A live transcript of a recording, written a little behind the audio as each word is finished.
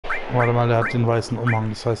Warte mal, der hat den weißen Umhang,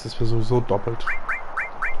 das heißt, es wäre sowieso doppelt.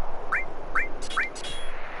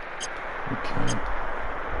 Okay.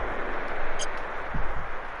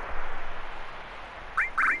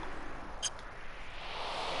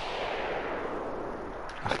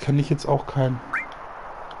 Ach, kann ich jetzt auch kein...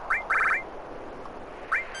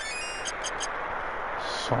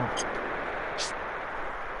 So.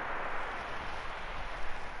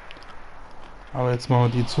 Aber jetzt machen wir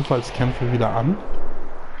die Zufallskämpfe wieder an.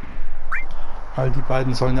 Weil die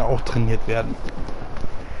beiden sollen ja auch trainiert werden.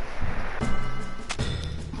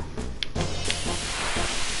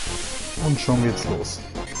 Und schon geht's los.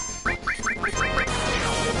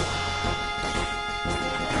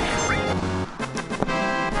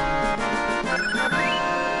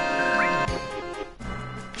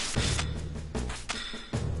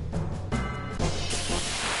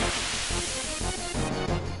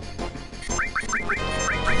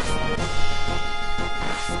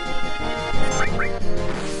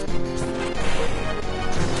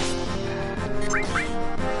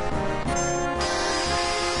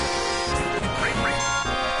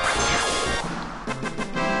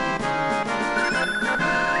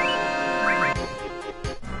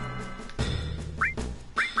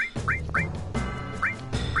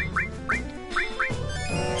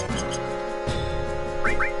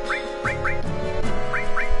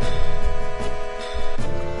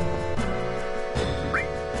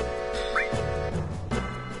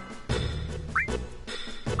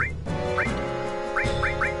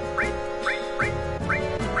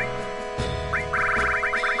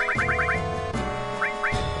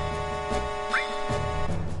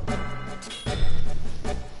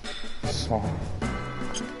 So.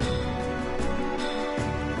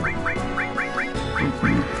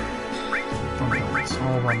 Und dann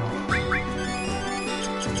Zauber noch.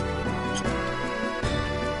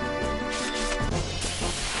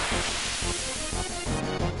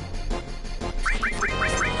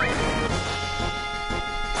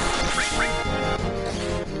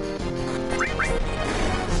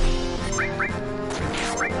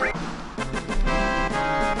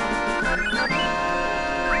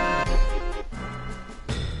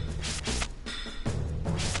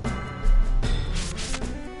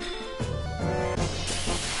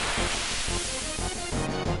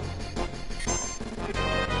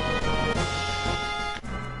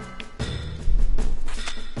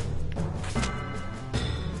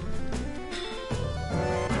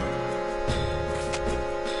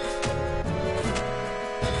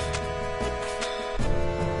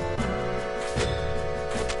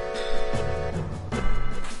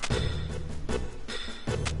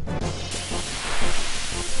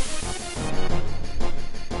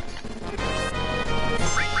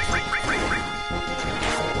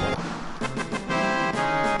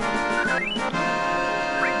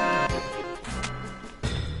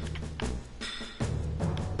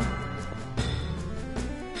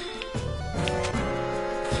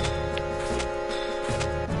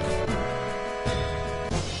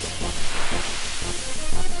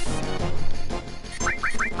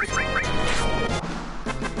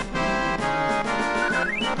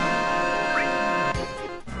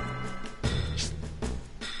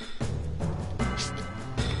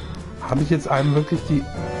 Habe ich jetzt einem wirklich die...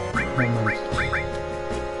 Moment.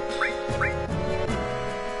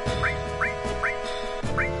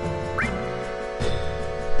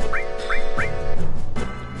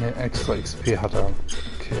 Ne, extra XP hat er.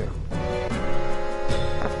 Okay.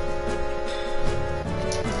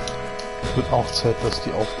 Es wird auch Zeit, dass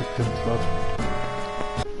die aufgepimpt wird.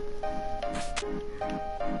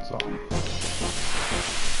 So.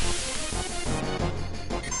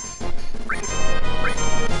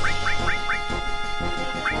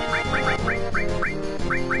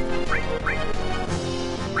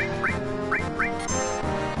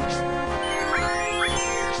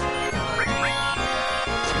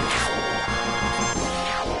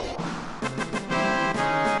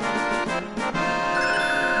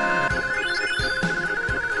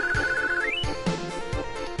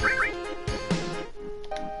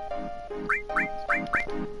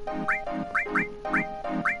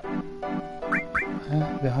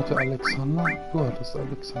 Wer hatte Alexander? Du hattest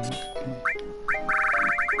Alexander, okay.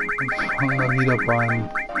 Und fangen wir wieder beim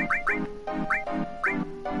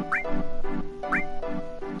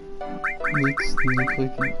nächsten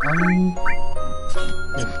niedrigen an.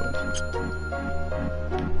 Effort.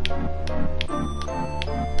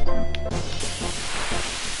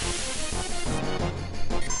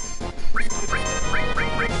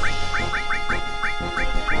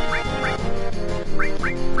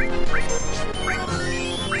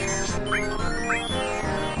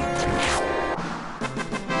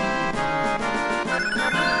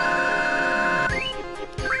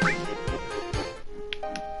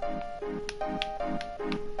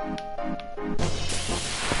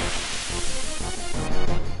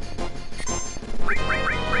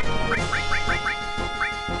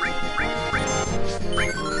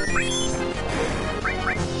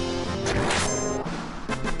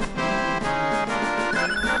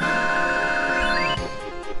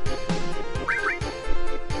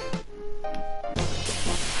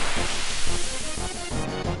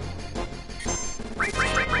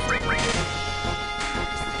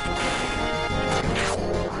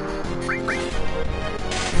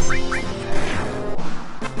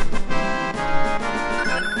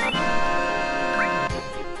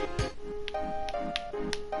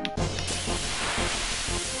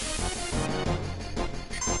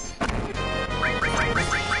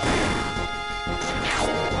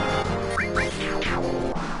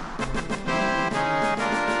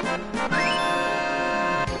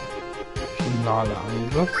 spektraler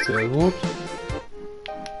Angriff, sehr gut.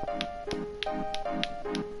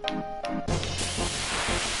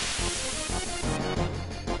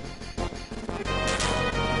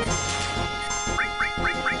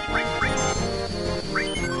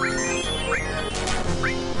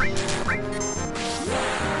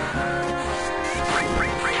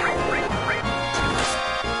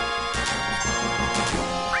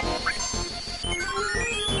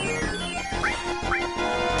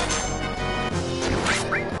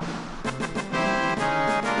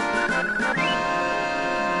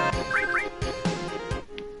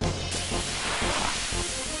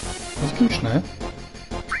 Das ging schnell.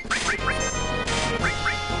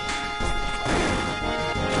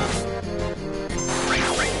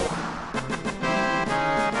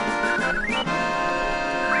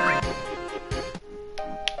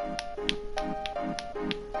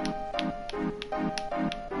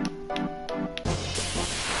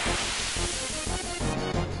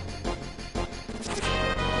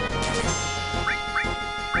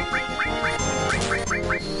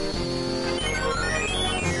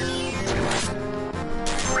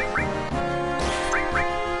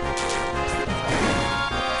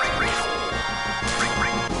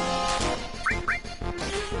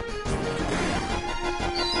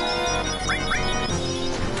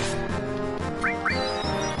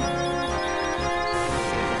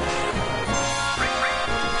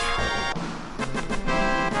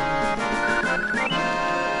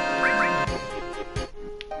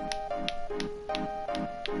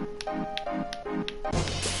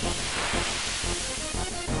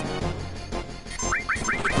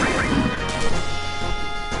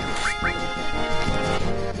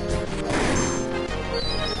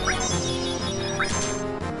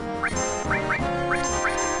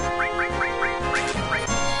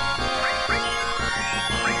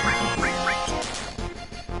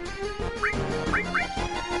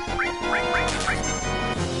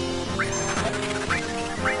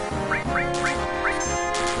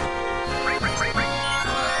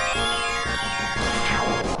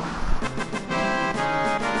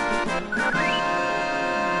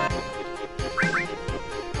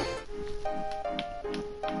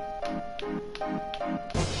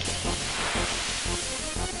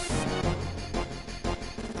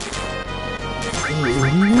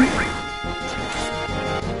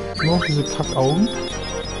 Noch diese Kackaugen.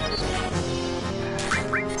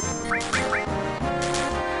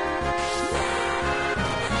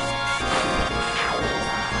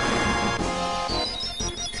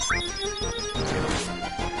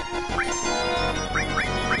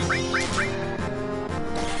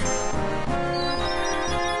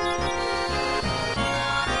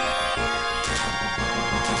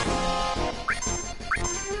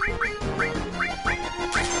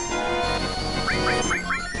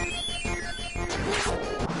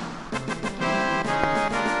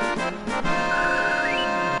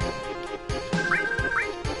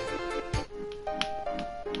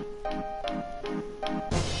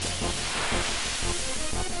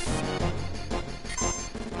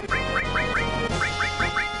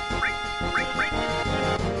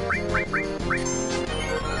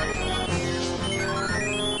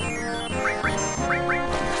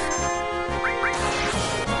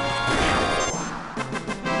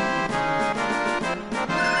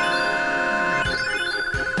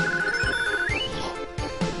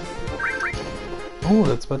 Oh,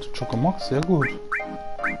 der zweite Chocomox, sehr gut.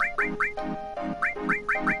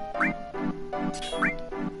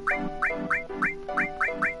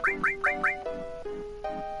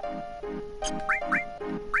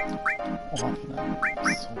 Oh nein,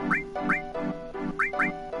 so.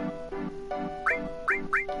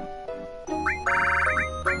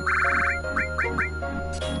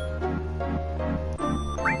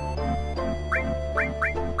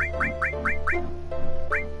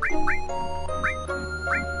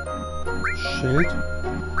 Schild.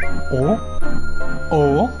 Oh.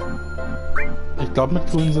 Oh. Ich glaube, mit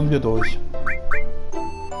Grün sind wir durch.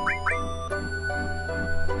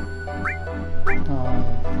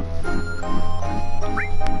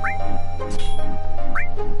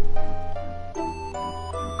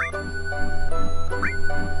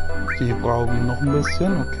 Die brauchen noch ein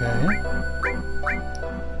bisschen, okay.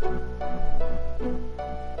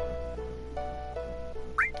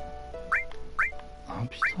 Habe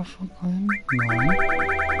ich da schon einen? Nein.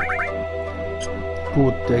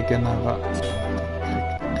 Gut, der General.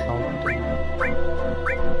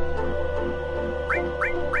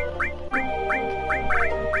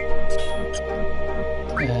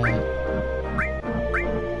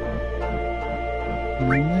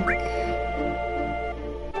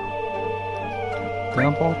 Der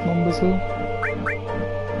braucht noch ein bisschen.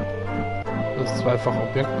 Das zweifache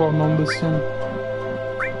Objektbau noch ein bisschen.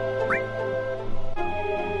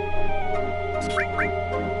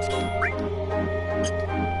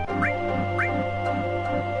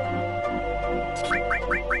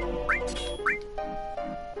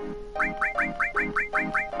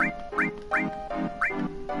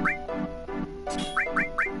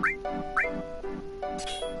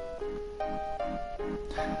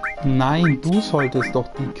 Nein, du solltest doch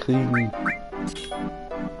die kriegen.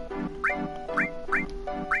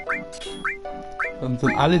 Dann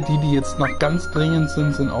sind alle die jetzt noch ganz dringend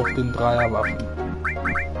sind auf den Dreierwaffen.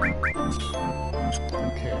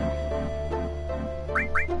 Okay.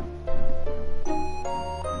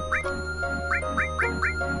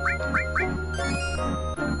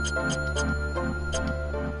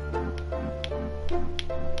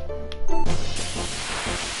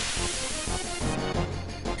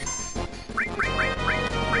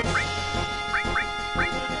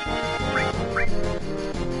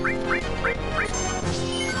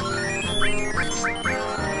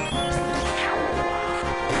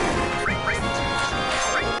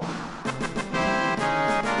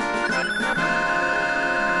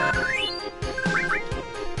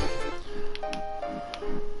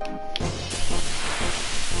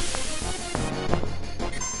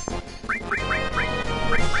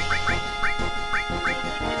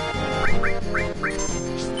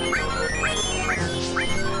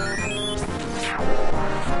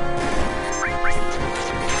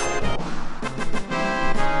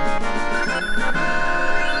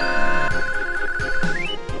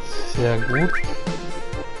 Sehr gut.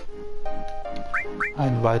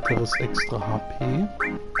 Ein weiteres extra HP.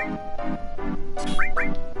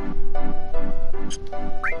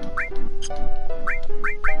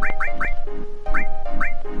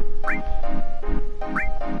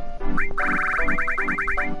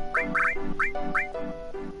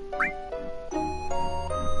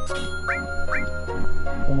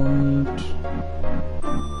 Und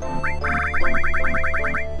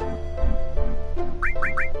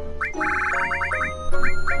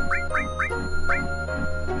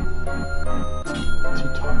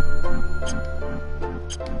Titan.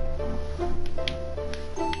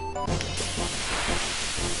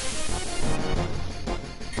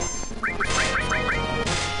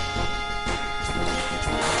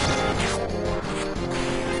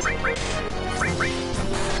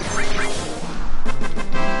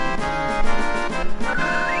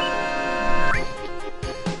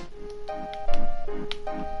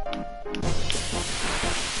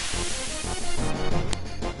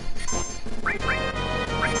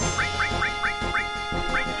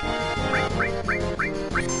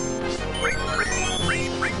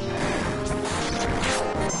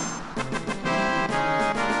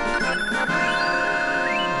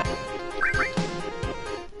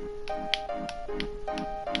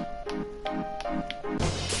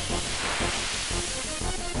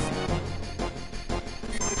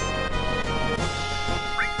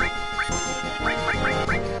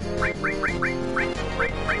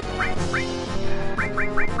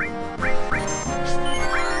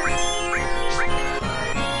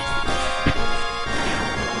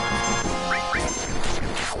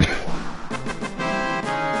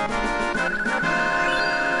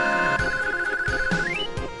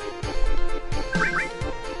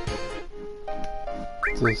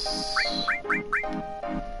 Das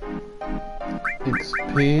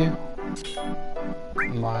XP,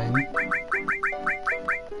 nein.